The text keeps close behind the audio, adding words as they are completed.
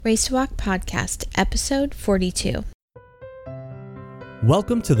Race to Walk Podcast, Episode 42.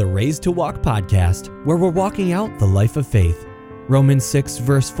 Welcome to the Raise to Walk Podcast, where we're walking out the life of faith. Romans 6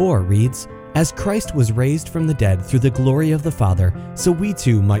 verse 4 reads, "As Christ was raised from the dead through the glory of the Father, so we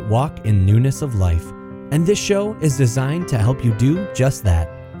too might walk in newness of life." And this show is designed to help you do just that.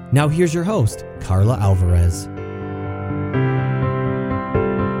 Now here's your host, Carla Alvarez.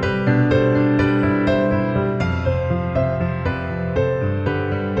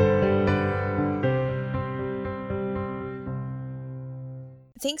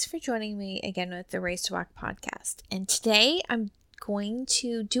 Thanks for joining me again with the Race to Walk podcast. And today I'm going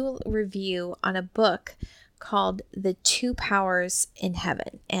to do a review on a book called The Two Powers in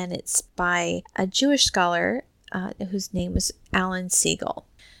Heaven. And it's by a Jewish scholar whose name is Alan Segal.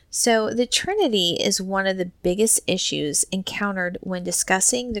 So the Trinity is one of the biggest issues encountered when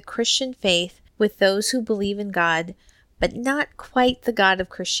discussing the Christian faith with those who believe in God, but not quite the God of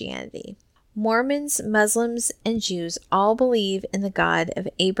Christianity. Mormons, Muslims, and Jews all believe in the God of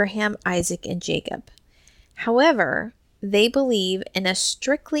Abraham, Isaac, and Jacob. However, they believe in a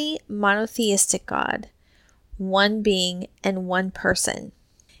strictly monotheistic God, one being and one person.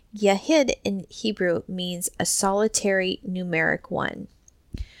 Yahid in Hebrew means a solitary numeric one.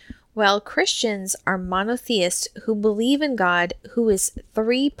 While Christians are monotheists who believe in God who is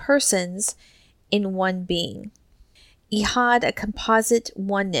three persons in one being. Ihad, a composite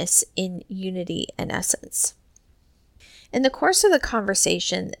oneness in unity and essence. In the course of the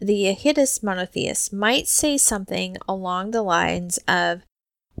conversation, the Yahidist monotheist might say something along the lines of,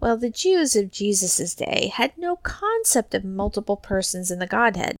 well, the Jews of Jesus' day had no concept of multiple persons in the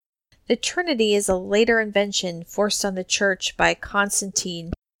Godhead. The Trinity is a later invention forced on the church by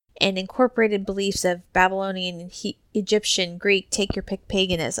Constantine and incorporated beliefs of Babylonian, Egyptian, Greek, take your pick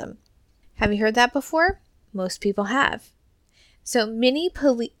paganism. Have you heard that before? Most people have. So many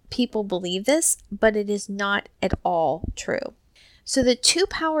people believe this, but it is not at all true. So The Two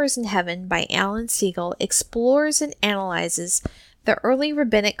Powers in Heaven by Alan Segal explores and analyzes the early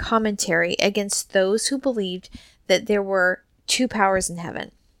rabbinic commentary against those who believed that there were two powers in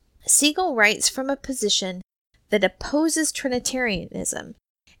heaven. Segal writes from a position that opposes Trinitarianism,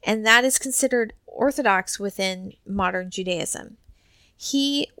 and that is considered orthodox within modern Judaism.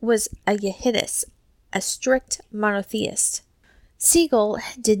 He was a Yahidist, a strict monotheist. Segal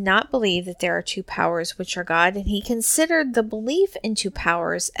did not believe that there are two powers which are God, and he considered the belief in two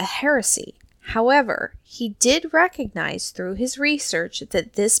powers a heresy. However, he did recognize through his research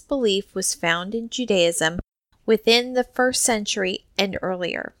that this belief was found in Judaism within the 1st century and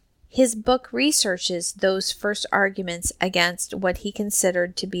earlier. His book researches those first arguments against what he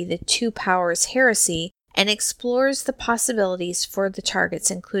considered to be the two powers heresy and explores the possibilities for the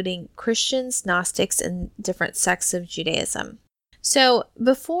targets, including Christians, Gnostics, and different sects of Judaism. So,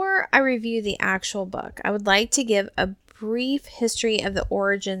 before I review the actual book, I would like to give a brief history of the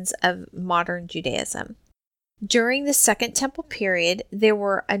origins of modern Judaism. During the Second Temple period, there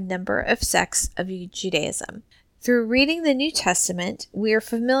were a number of sects of Judaism. Through reading the New Testament, we are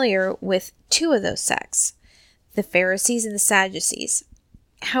familiar with two of those sects, the Pharisees and the Sadducees.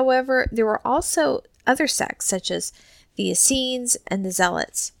 However, there were also other sects, such as the Essenes and the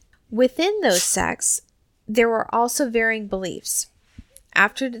Zealots. Within those sects, there were also varying beliefs.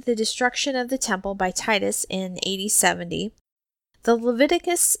 After the destruction of the temple by Titus in AD 70, the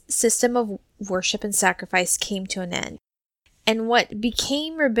Leviticus system of worship and sacrifice came to an end, and what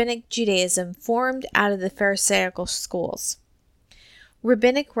became Rabbinic Judaism formed out of the Pharisaical schools.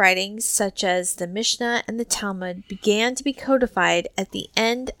 Rabbinic writings such as the Mishnah and the Talmud began to be codified at the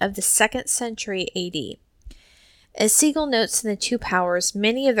end of the 2nd century AD. As Segal notes in The Two Powers,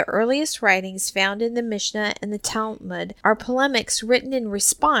 many of the earliest writings found in the Mishnah and the Talmud are polemics written in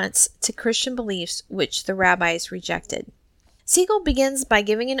response to Christian beliefs which the rabbis rejected. Segal begins by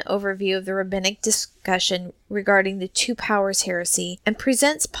giving an overview of the rabbinic discussion regarding the two powers heresy and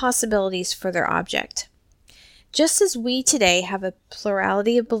presents possibilities for their object. Just as we today have a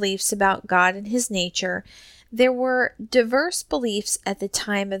plurality of beliefs about God and his nature, there were diverse beliefs at the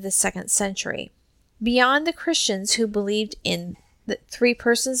time of the 2nd century. Beyond the Christians who believed in the three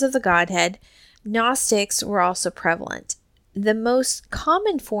persons of the Godhead, Gnostics were also prevalent. The most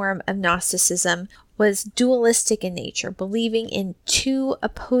common form of Gnosticism was dualistic in nature, believing in two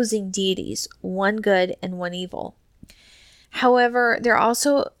opposing deities, one good and one evil. However, there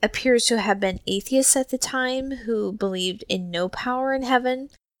also appears to have been atheists at the time who believed in no power in heaven.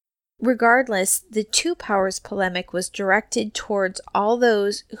 Regardless, the two powers polemic was directed towards all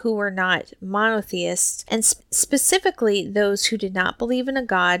those who were not monotheists, and specifically those who did not believe in a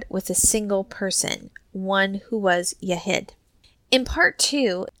God with a single person, one who was Yahid. In part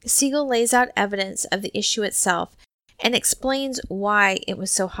 2, Siegel lays out evidence of the issue itself and explains why it was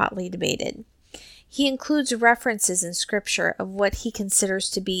so hotly debated. He includes references in Scripture of what he considers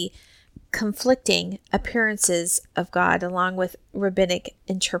to be conflicting appearances of God along with rabbinic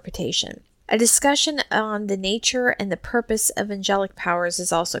interpretation. A discussion on the nature and the purpose of angelic powers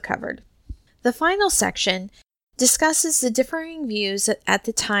is also covered. The final section discusses the differing views at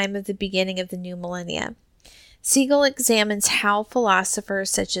the time of the beginning of the new millennia. Siegel examines how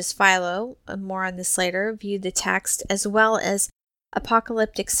philosophers such as Philo, more on this later, viewed the text, as well as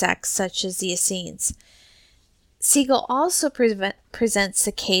apocalyptic sects such as the Essenes. Siegel also presents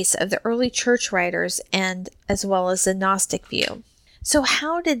the case of the early church writers and as well as the Gnostic view. So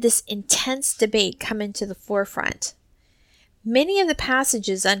how did this intense debate come into the forefront? Many of the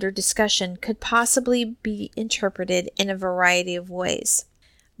passages under discussion could possibly be interpreted in a variety of ways.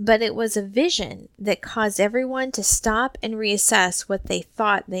 But it was a vision that caused everyone to stop and reassess what they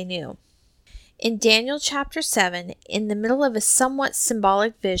thought they knew. In Daniel chapter 7, in the middle of a somewhat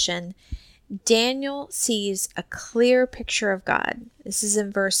symbolic vision, Daniel sees a clear picture of God. This is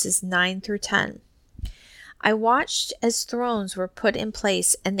in verses 9 through 10. I watched as thrones were put in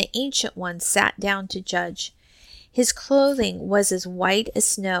place, and the Ancient One sat down to judge. His clothing was as white as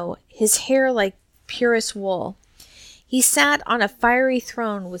snow, his hair like purest wool. He sat on a fiery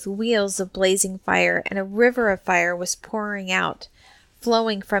throne with wheels of blazing fire, and a river of fire was pouring out,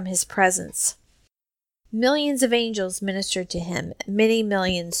 flowing from his presence. Millions of angels ministered to him, many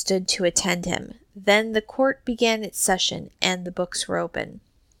millions stood to attend him. Then the court began its session, and the books were open.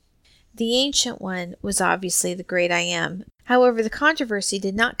 The Ancient One was obviously the great I Am. However, the controversy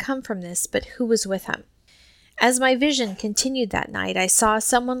did not come from this, but who was with him. As my vision continued that night, I saw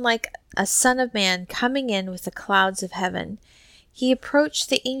someone like a son of man coming in with the clouds of heaven. He approached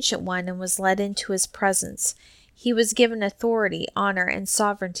the Ancient One and was led into his presence. He was given authority, honor, and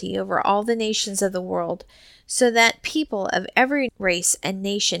sovereignty over all the nations of the world, so that people of every race and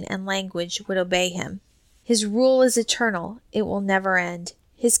nation and language would obey him. His rule is eternal. It will never end.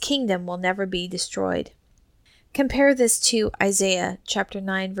 His kingdom will never be destroyed. Compare this to Isaiah chapter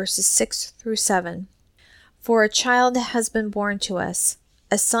 9, verses 6 through 7. For a child has been born to us,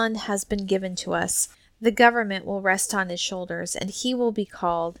 a son has been given to us. The government will rest on his shoulders, and he will be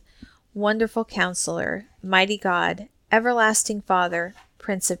called Wonderful Counselor, Mighty God, Everlasting Father,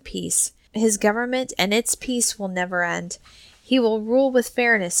 Prince of Peace. His government and its peace will never end. He will rule with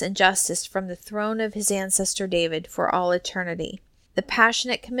fairness and justice from the throne of his ancestor David for all eternity. The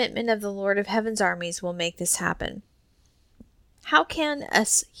passionate commitment of the Lord of Heaven's armies will make this happen. How can a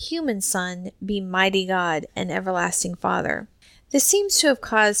human son be mighty God and everlasting Father? This seems to have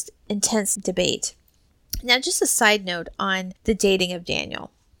caused intense debate. Now, just a side note on the dating of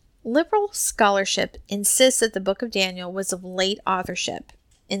Daniel. Liberal scholarship insists that the book of Daniel was of late authorship,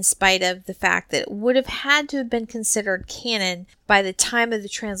 in spite of the fact that it would have had to have been considered canon by the time of the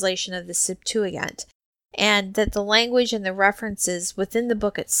translation of the Septuagint, and that the language and the references within the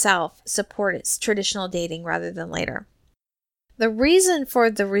book itself support its traditional dating rather than later. The reason for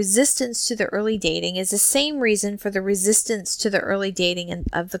the resistance to the early dating is the same reason for the resistance to the early dating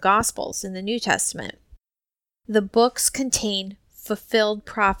of the Gospels in the New Testament. The books contain fulfilled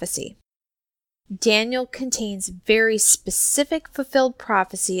prophecy. Daniel contains very specific fulfilled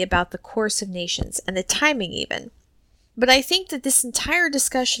prophecy about the course of nations and the timing even. But I think that this entire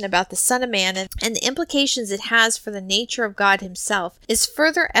discussion about the Son of Man and the implications it has for the nature of God himself is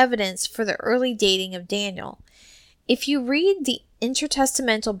further evidence for the early dating of Daniel. If you read the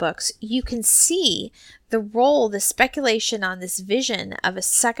intertestamental books, you can see the role the speculation on this vision of a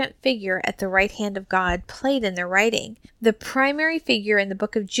second figure at the right hand of God played in their writing. The primary figure in the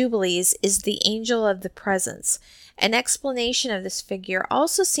book of Jubilees is the angel of the presence. An explanation of this figure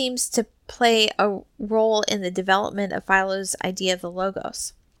also seems to play a role in the development of Philo's idea of the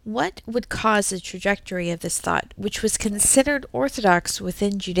Logos. What would cause the trajectory of this thought, which was considered orthodox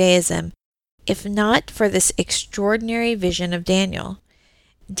within Judaism, if not for this extraordinary vision of Daniel?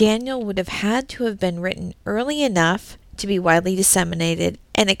 Daniel would have had to have been written early enough to be widely disseminated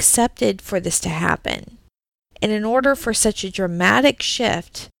and accepted for this to happen. And in order for such a dramatic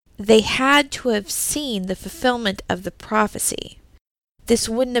shift, they had to have seen the fulfillment of the prophecy. This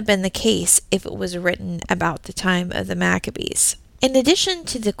wouldn't have been the case if it was written about the time of the Maccabees. In addition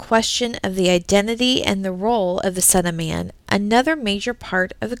to the question of the identity and the role of the Son of Man, another major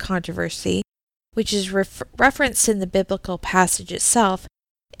part of the controversy, which is referenced in the biblical passage itself,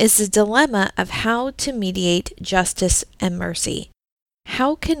 is the dilemma of how to mediate justice and mercy.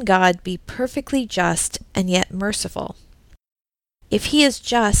 How can God be perfectly just and yet merciful? If he is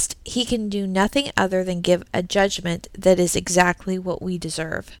just, he can do nothing other than give a judgment that is exactly what we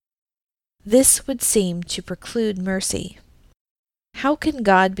deserve. This would seem to preclude mercy. How can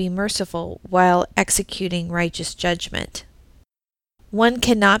God be merciful while executing righteous judgment? One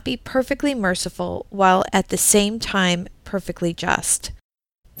cannot be perfectly merciful while at the same time perfectly just.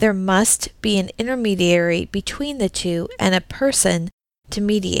 There must be an intermediary between the two and a person to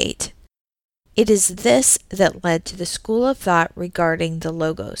mediate. It is this that led to the school of thought regarding the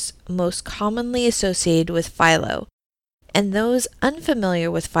Logos, most commonly associated with Philo, and those unfamiliar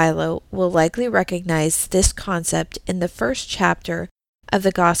with Philo will likely recognize this concept in the first chapter of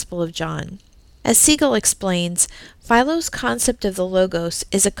the Gospel of John. As Siegel explains, Philo's concept of the Logos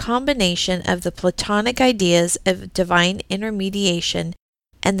is a combination of the Platonic ideas of divine intermediation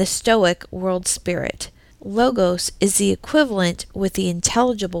and the Stoic world spirit. Logos is the equivalent with the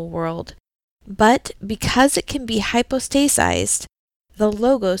intelligible world, but because it can be hypostasized, the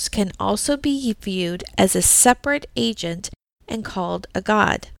Logos can also be viewed as a separate agent and called a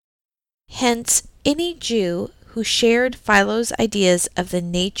god. Hence, any Jew who shared Philo's ideas of the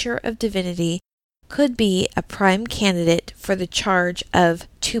nature of divinity could be a prime candidate for the charge of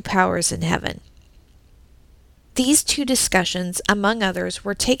two powers in heaven. These two discussions, among others,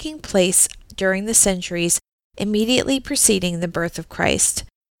 were taking place during the centuries immediately preceding the birth of Christ.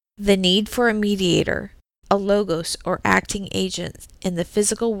 The need for a mediator, a logos or acting agent in the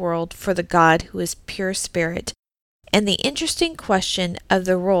physical world for the God who is pure spirit, and the interesting question of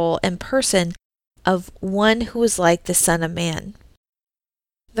the role and person of one who is like the Son of Man.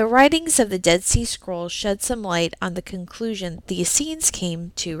 The writings of the Dead Sea Scrolls shed some light on the conclusion the Essenes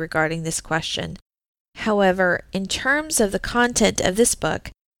came to regarding this question. However, in terms of the content of this book,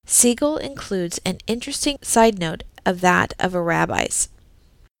 Siegel includes an interesting side note of that of a rabbi's.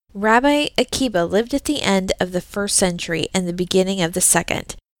 Rabbi Akiba lived at the end of the 1st century and the beginning of the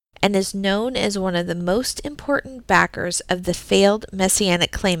 2nd, and is known as one of the most important backers of the failed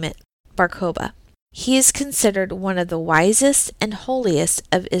messianic claimant, Bar Kokhba. He is considered one of the wisest and holiest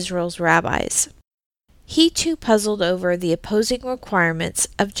of Israel's rabbis. He too puzzled over the opposing requirements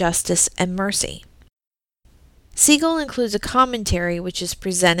of justice and mercy. Siegel includes a commentary which is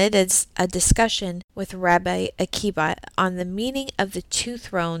presented as a discussion with Rabbi Akiba on the meaning of the two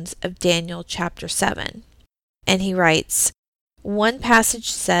thrones of Daniel chapter 7. And he writes, one passage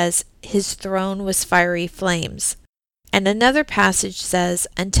says, his throne was fiery flames. And another passage says,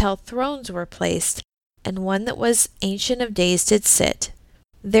 until thrones were placed, and one that was Ancient of Days did sit.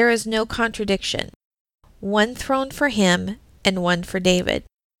 There is no contradiction. One throne for him, and one for David.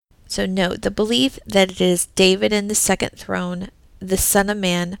 So note, the belief that it is David in the second throne, the Son of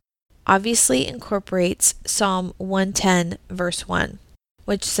Man, obviously incorporates Psalm 110, verse 1,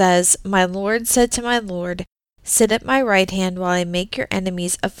 which says, my Lord said to my Lord, sit at my right hand while I make your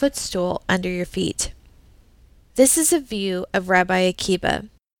enemies a footstool under your feet. This is a view of Rabbi Akiba.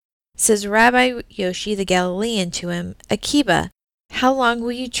 Says Rabbi Yoshi the Galilean to him, Akiba, how long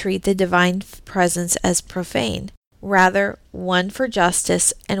will you treat the divine presence as profane? Rather, one for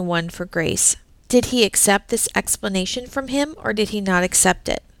justice and one for grace. Did he accept this explanation from him, or did he not accept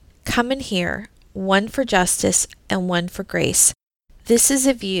it? Come and hear, one for justice and one for grace. This is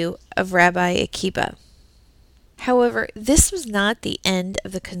a view of Rabbi Akiba. However, this was not the end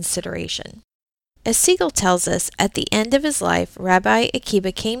of the consideration. As Siegel tells us, at the end of his life, Rabbi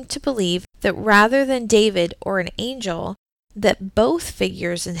Akiba came to believe that rather than David or an angel, that both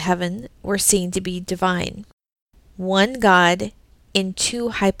figures in heaven were seen to be divine. One God in two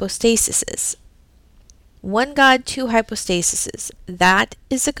hypostases. One God, two hypostases. That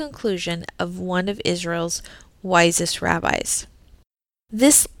is the conclusion of one of Israel's wisest rabbis.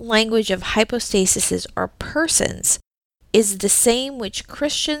 This language of hypostases or persons is the same which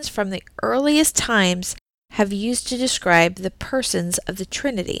Christians from the earliest times have used to describe the persons of the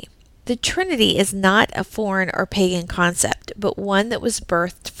Trinity. The Trinity is not a foreign or pagan concept, but one that was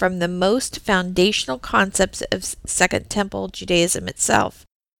birthed from the most foundational concepts of Second Temple Judaism itself.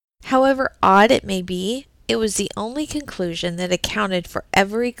 However odd it may be, it was the only conclusion that accounted for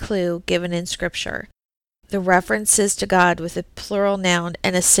every clue given in Scripture. The references to God with a plural noun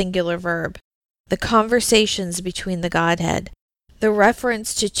and a singular verb, the conversations between the Godhead, the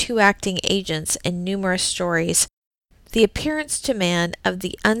reference to two acting agents in numerous stories, the appearance to man of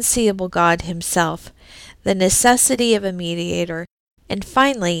the unseeable God himself, the necessity of a mediator, and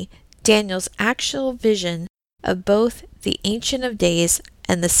finally, Daniel's actual vision of both the Ancient of Days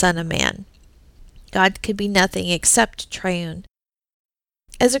and the Son of Man. God could be nothing except triune.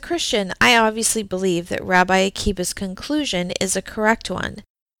 As a Christian, I obviously believe that Rabbi Akiba's conclusion is a correct one.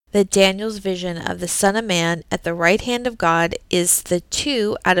 that Daniel's vision of the Son of Man at the right hand of God is the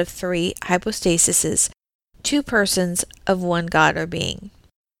 2 out of 3 hypostasises, 2 persons of one God or being.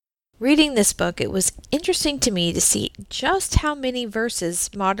 Reading this book, it was interesting to me to see just how many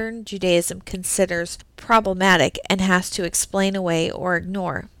verses modern Judaism considers problematic and has to explain away or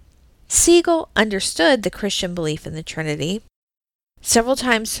ignore. Siegel understood the Christian belief in the Trinity. Several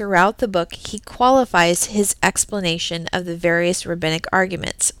times throughout the book, he qualifies his explanation of the various rabbinic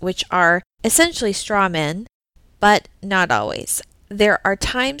arguments, which are essentially straw men, but not always. There are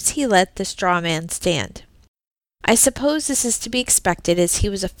times he let the straw man stand. I suppose this is to be expected as he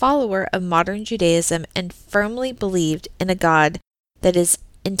was a follower of modern Judaism and firmly believed in a God that is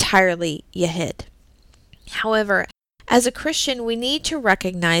entirely Yahid. However, as a Christian, we need to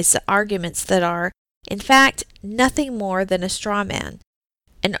recognize the arguments that are, in fact, nothing more than a straw man,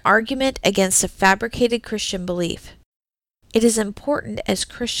 an argument against a fabricated Christian belief. It is important as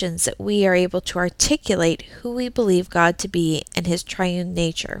Christians that we are able to articulate who we believe God to be and his triune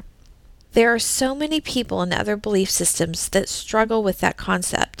nature. There are so many people in other belief systems that struggle with that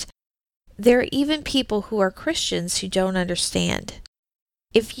concept. There are even people who are Christians who don't understand.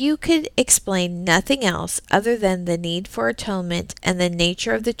 If you could explain nothing else other than the need for atonement and the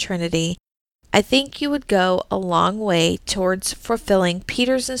nature of the Trinity, I think you would go a long way towards fulfilling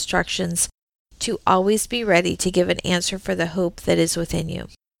Peter's instructions to always be ready to give an answer for the hope that is within you.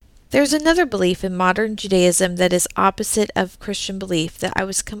 There's another belief in modern Judaism that is opposite of Christian belief that I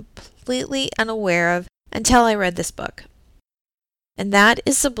was completely unaware of until I read this book. And that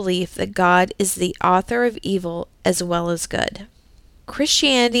is the belief that God is the author of evil as well as good.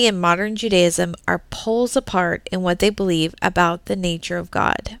 Christianity and modern Judaism are poles apart in what they believe about the nature of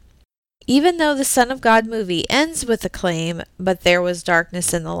God. Even though the Son of God movie ends with the claim, "But there was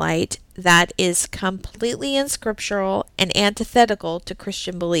darkness in the light," that is completely unscriptural and antithetical to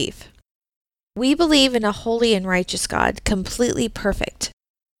Christian belief. We believe in a holy and righteous God, completely perfect.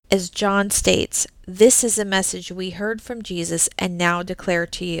 As John states, "This is a message we heard from Jesus and now declare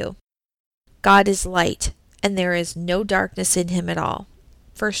to you. God is light, and there is no darkness in him at all."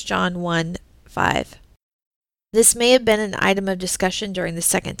 1 John 1:5. This may have been an item of discussion during the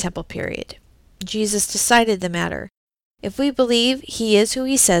Second Temple period. Jesus decided the matter. If we believe he is who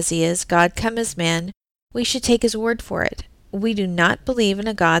he says he is, God come as man, we should take his word for it. We do not believe in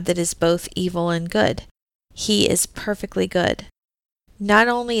a God that is both evil and good. He is perfectly good. Not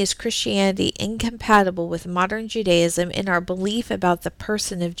only is Christianity incompatible with modern Judaism in our belief about the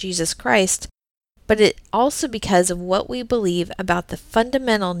person of Jesus Christ, but it also because of what we believe about the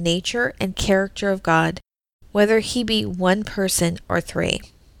fundamental nature and character of God, whether he be one person or 3.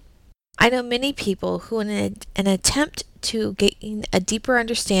 I know many people who, in an attempt to gain a deeper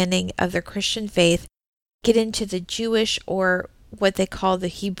understanding of their Christian faith, get into the Jewish or what they call the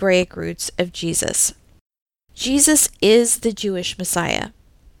Hebraic roots of Jesus. Jesus is the Jewish Messiah.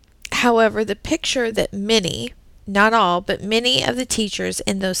 However, the picture that many, not all, but many of the teachers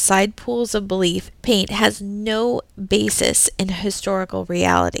in those side pools of belief paint has no basis in historical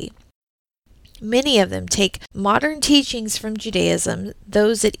reality. Many of them take modern teachings from Judaism,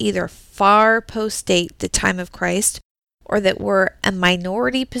 those that either far postdate the time of Christ or that were a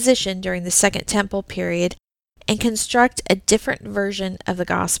minority position during the Second Temple period, and construct a different version of the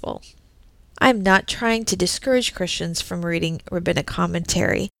gospel. I'm not trying to discourage Christians from reading rabbinic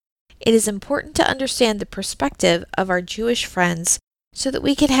commentary. It is important to understand the perspective of our Jewish friends so that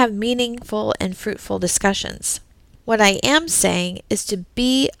we can have meaningful and fruitful discussions. What I am saying is to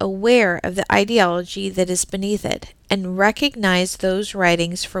be aware of the ideology that is beneath it and recognize those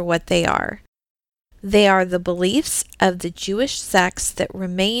writings for what they are. They are the beliefs of the Jewish sects that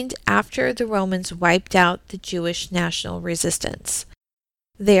remained after the Romans wiped out the Jewish national resistance.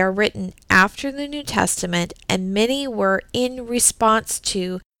 They are written after the New Testament, and many were in response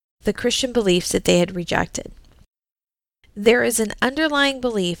to the Christian beliefs that they had rejected. There is an underlying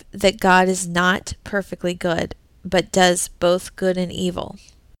belief that God is not perfectly good, but does both good and evil.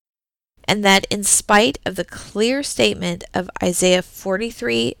 And that in spite of the clear statement of Isaiah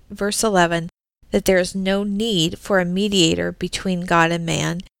 43 verse 11, that there is no need for a mediator between God and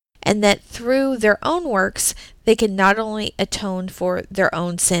man, and that through their own works they can not only atone for their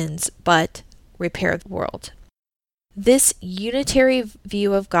own sins, but repair the world. This unitary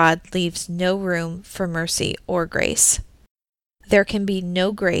view of God leaves no room for mercy or grace. There can be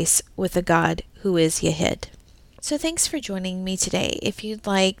no grace with a God who is Yahid. So thanks for joining me today. If you'd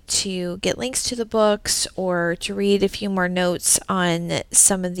like to get links to the books or to read a few more notes on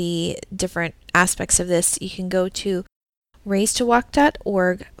some of the different aspects of this, you can go to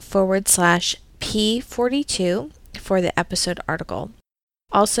raisedtowalk.org/P42 for the episode article.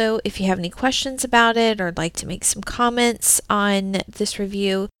 Also, if you have any questions about it or like to make some comments on this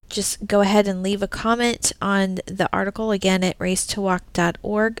review, just go ahead and leave a comment on the article again at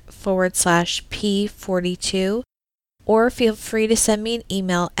racetowalk.org/P42, or feel free to send me an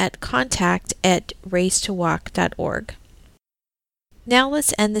email at contact@racetowalk.org. Now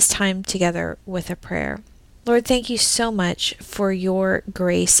let's end this time together with a prayer. Lord, thank you so much for your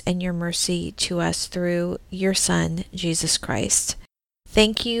grace and your mercy to us through your Son, Jesus Christ.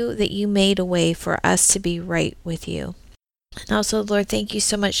 Thank you that you made a way for us to be right with you. And also, Lord, thank you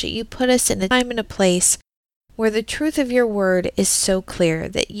so much that you put us in a time and a place where the truth of your word is so clear,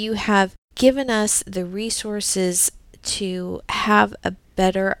 that you have given us the resources to have a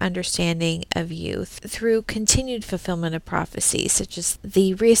better understanding of you through continued fulfillment of prophecy, such as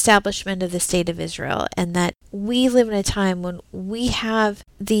the reestablishment of the state of Israel, and that we live in a time when we have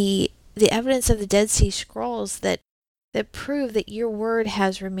the evidence of the Dead Sea Scrolls that prove that your word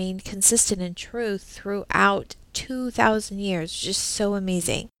has remained consistent and true throughout 2,000 years. Just so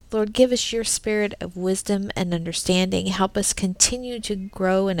amazing. Lord, give us your spirit of wisdom and understanding. Help us continue to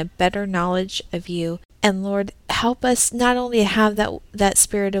grow in a better knowledge of you. And Lord, help us not only to have that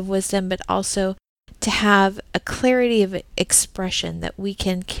spirit of wisdom, but also to have a clarity of expression that we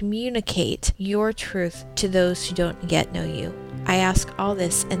can communicate your truth to those who don't yet know you. I ask all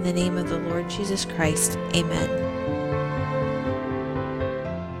this in the name of the Lord Jesus Christ. Amen.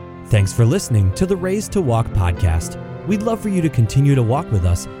 Thanks for listening to the Raised to Walk podcast. We'd love for you to continue to walk with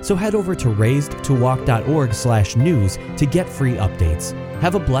us, so head over to raisedtowalk.org/news to get free updates.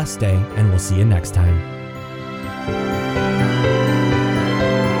 Have a blessed day, and we'll see you next time.